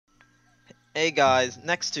Hey guys,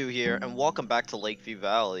 Next 2 here, and welcome back to Lakeview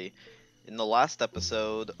Valley. In the last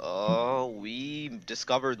episode, we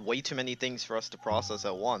discovered way too many things for us to process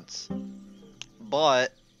at once.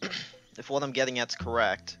 But, if what I'm getting at's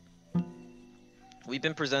correct, we've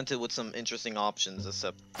been presented with some interesting options,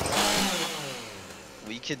 except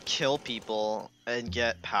we could kill people and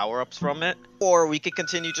get power-ups from it, or we could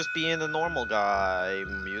continue just being the normal guy.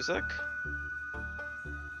 Music?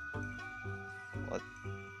 What?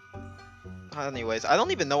 Anyways, I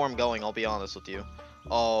don't even know where I'm going, I'll be honest with you.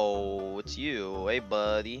 Oh, it's you. Hey,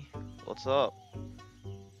 buddy. What's up?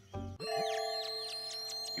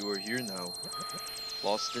 You are here now.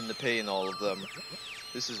 Lost in the pain, all of them.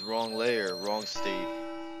 This is wrong layer, wrong state.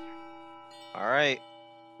 Alright,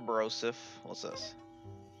 Brosif. What's this?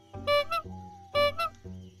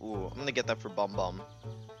 Ooh, I'm gonna get that for Bum Bum.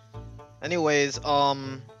 Anyways, I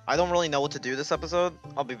don't really know what to do this episode.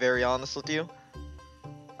 I'll be very honest with you.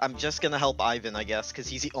 I'm just gonna help Ivan, I guess, because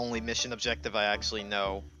he's the only mission objective I actually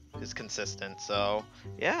know is consistent, so,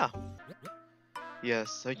 yeah.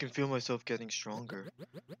 Yes, I can feel myself getting stronger.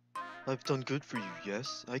 I've done good for you,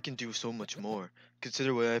 yes? I can do so much more.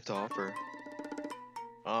 Consider what I have to offer.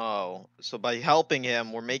 Oh, so by helping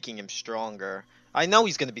him, we're making him stronger. I know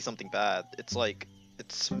he's gonna be something bad. It's like,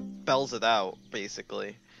 it spells it out,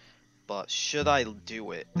 basically. But should I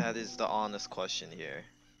do it? That is the honest question here.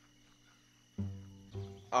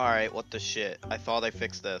 Alright, what the shit? I thought I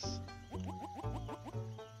fixed this.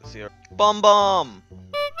 Let's see. Bum Bum!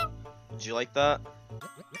 Did you like that?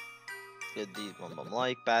 Good deed, Bum Bum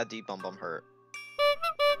like. Bad deed, Bum Bum hurt.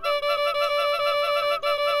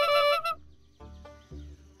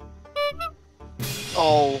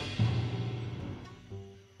 Oh.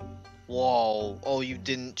 Whoa. Oh, you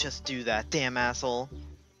didn't just do that. Damn asshole.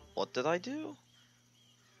 What did I do?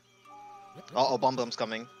 Uh-oh, Bum Bum's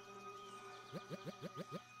coming.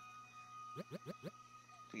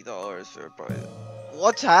 $3 for a prize.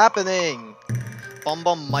 What's happening? Bum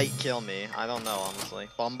Bum might kill me. I don't know, honestly.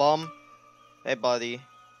 Bum Bum? Hey, buddy.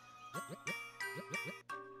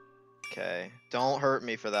 Okay. Don't hurt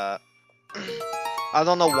me for that. I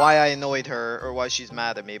don't know why I annoyed her or why she's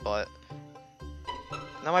mad at me, but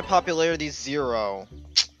now my popularity's 0.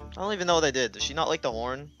 I don't even know what I did. Does she not like the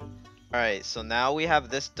horn? Alright, so now we have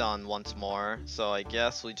this done once more. So I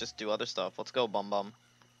guess we just do other stuff. Let's go, Bum Bum.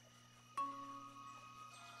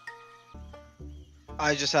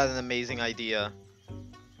 I just had an amazing idea.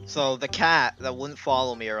 So the cat that wouldn't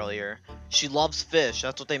follow me earlier, she loves fish.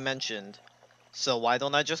 That's what they mentioned. So why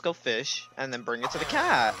don't I just go fish and then bring it to the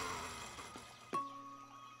cat?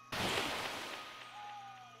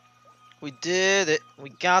 We did it. We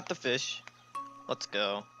got the fish. Let's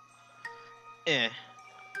go.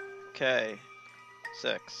 Okay.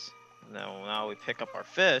 6. Now we pick up our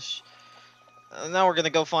fish. And now we're gonna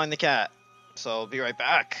go find the cat. So I'll be right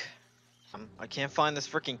back. I can't find this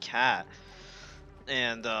freaking cat.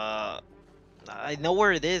 And I know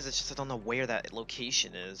where it is, it's just I don't know where that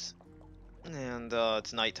location is. And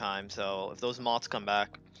it's nighttime, so if those moths come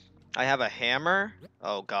back. I have a hammer.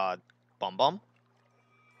 Oh god. Bum Bum?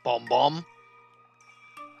 Bum Bum?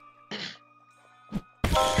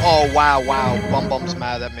 Oh wow, Bum Bum's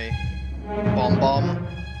mad at me. Bum Bum?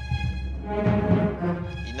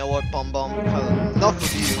 You know what, Bum Bum? Enough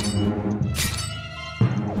of you.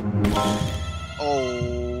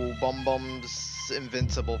 Oh, Bum Bum's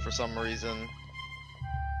invincible for some reason.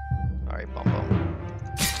 Alright, Bum Bum.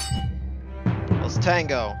 Let's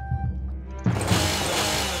tango.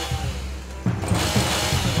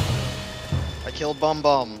 I killed Bum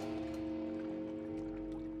Bum.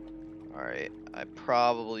 Alright, I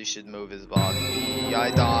probably should move his body. I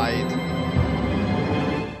died.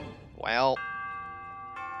 Well,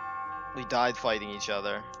 we died fighting each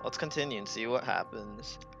other. Let's continue and see what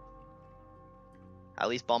happens. At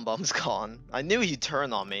least Bum Bum's gone. I knew he'd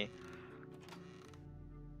turn on me.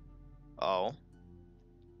 Oh.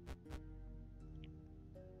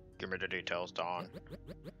 Give me the details, Don.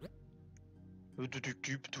 I had to dig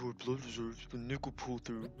deep into our blood reserves, but nickel pulled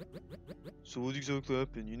through. So what exactly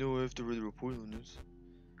happened? You know I have to write a report on this.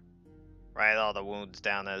 Write all the wounds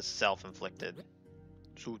down as self-inflicted.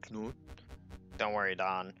 So it's not? Don't worry,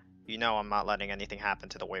 Don. You know I'm not letting anything happen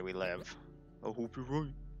to the way we live. I hope you're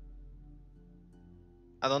right.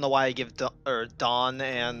 I don't know why I give Don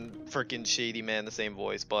and freaking Shady Man the same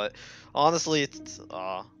voice, but honestly, it's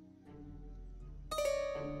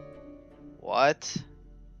what?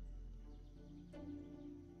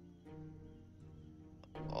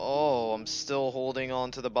 Oh, I'm still holding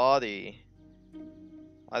on to the body.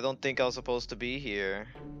 I don't think I was supposed to be here.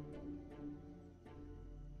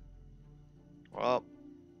 Well,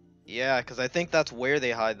 yeah, because I think that's where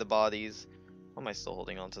they hide the bodies. Why am I still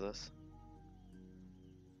holding on to this?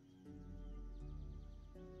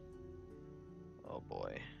 Oh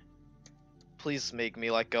boy. Please make me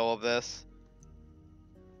let go of this.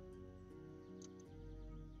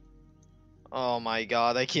 Oh my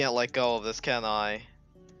god, I can't let go of this, can I?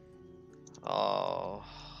 Oh.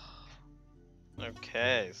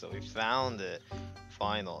 Okay, so we found it.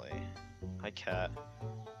 Finally. Hi, cat.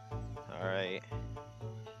 Alright.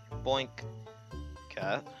 Boink.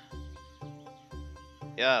 Cat.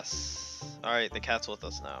 Yes. Alright, the cat's with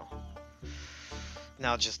us now.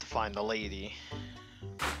 Now just to find the lady.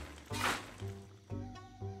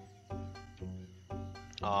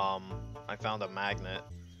 I found a magnet.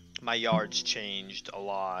 My yard's changed a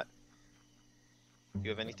lot. You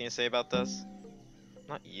have anything to say about this?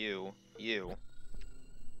 Not you. You.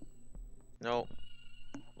 No.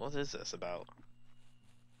 What is this about?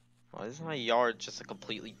 Why is my yard just a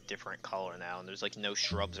completely different color now and there's like no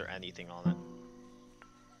shrubs or anything on it?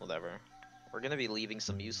 Whatever. We're gonna be leaving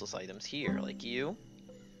some useless items here, like you.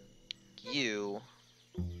 You.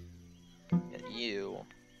 And you.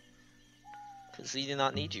 Because we do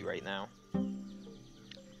not need you right now.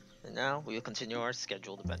 And now we will continue our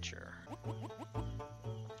scheduled adventure.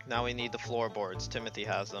 Now we need the floorboards. Timothy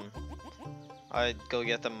has them. I'd go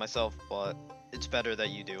get them myself, but it's better that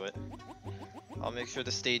you do it. I'll make sure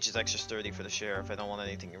the stage is extra sturdy for the sheriff. I don't want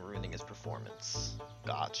anything ruining his performance.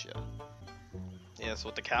 Gotcha. Yes,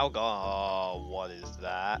 with the cow oh, what is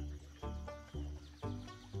that?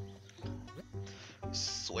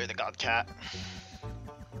 Swear to God, cat.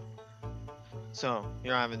 So,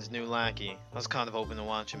 you're Ivan's new lackey. I was kind of hoping to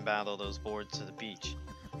watch him battle those boards to the beach.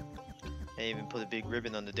 I even put a big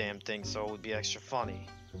ribbon on the damn thing so it would be extra funny.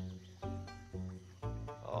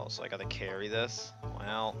 Oh, so I gotta carry this?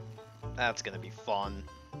 Well, that's gonna be fun.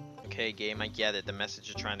 Okay, game, I get it. The message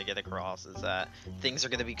you're trying to get across is that things are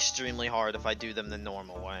gonna be extremely hard if I do them the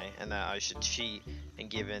normal way, and that I should cheat and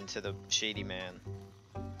give in to the shady man,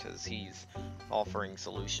 because he's offering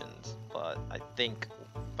solutions. But I think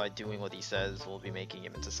by doing what he says, we'll be making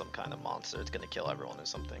him into some kind of monster. It's gonna kill everyone or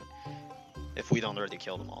something. If we don't already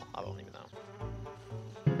kill them all. I don't even know.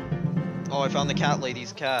 Oh, I found the cat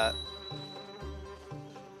lady's cat.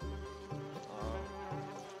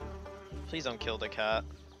 Please don't kill the cat.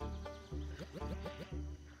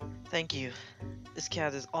 Thank you. This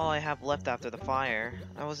cat is all I have left after the fire.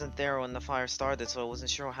 I wasn't there when the fire started, so I wasn't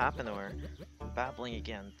sure what happened to her. I'm babbling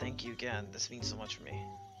again. Thank you again. This means so much for me.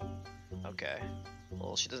 Okay.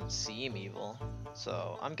 Well, she doesn't seem evil,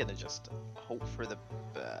 so I'm gonna just hope for the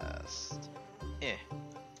best.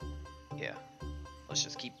 Yeah. Let's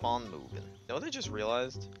just keep on moving. You know what I just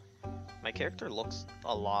realized? My character looks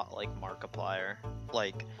a lot like Markiplier.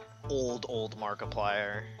 Like, old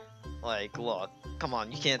Markiplier. Like, look. Come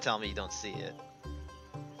on, you can't tell me you don't see it.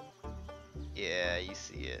 Yeah, you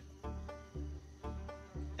see it.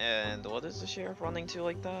 And what is the sheriff running to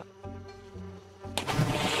like that?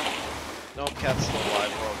 Nope, cat's still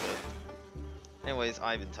alive, we're all good. Anyways,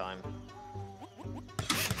 Ivan time.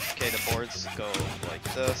 Okay, the boards go like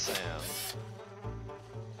this, and...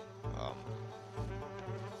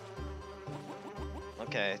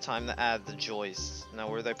 Okay, time to add the joists. Now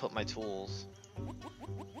where did I put my tools?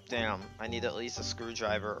 Damn, I need at least a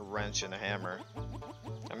screwdriver, a wrench, and a hammer.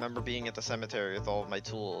 I remember being at the cemetery with all of my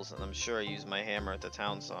tools, and I'm sure I used my hammer at the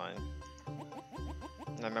town sign.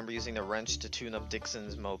 And I remember using the wrench to tune up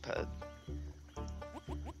Dixon's moped.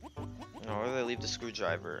 Now where did I leave the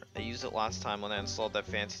screwdriver? I used it last time when I installed that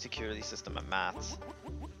fancy security system at Matt's.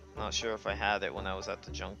 Not sure if I had it when I was at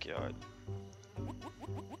the junkyard.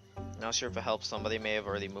 Not sure if it helps, somebody may have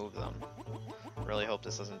already moved them. Really hope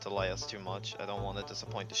this doesn't delay us too much. I don't want to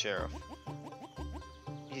disappoint the sheriff.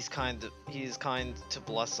 He's kind to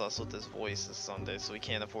bless us with his voice this Sunday, so we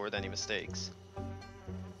can't afford any mistakes.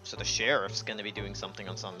 So the sheriff's gonna be doing something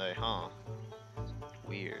on Sunday, huh?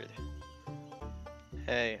 Weird.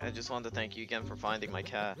 Hey, I just wanted to thank you again for finding my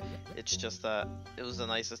cat. It's just that it was the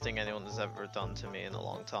nicest thing anyone has ever done to me in a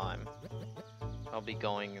long time. I'll be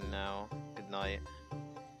going now. Good night.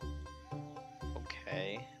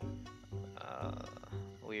 Okay.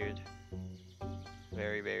 Weird.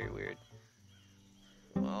 Very, very weird.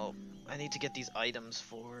 Well, I need to get these items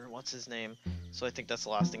for what's his name, so I think that's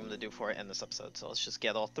the last thing I'm gonna do before I end this episode. So let's just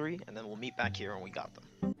get all three, and then we'll meet back here when we got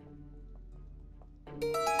them.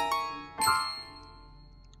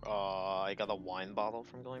 I got a wine bottle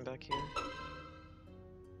from going back here.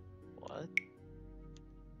 What?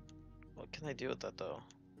 What can I do with that though?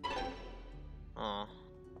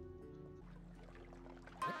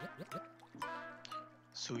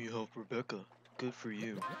 So you help Rebecca. Good for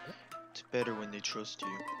you. It's better when they trust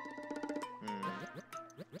you.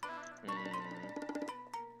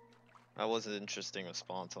 That was an interesting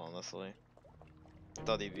response, honestly.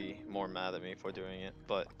 Thought he'd be more mad at me for doing it,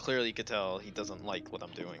 but clearly you could tell he doesn't like what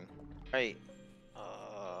I'm doing. Alright,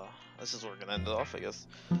 this is where we're gonna end it off, I guess.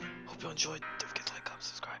 Hope you enjoyed. Don't forget to like, comment,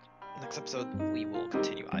 subscribe. Next episode, we will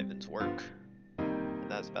continue Ivan's work. And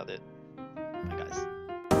that's about it. Bye, guys.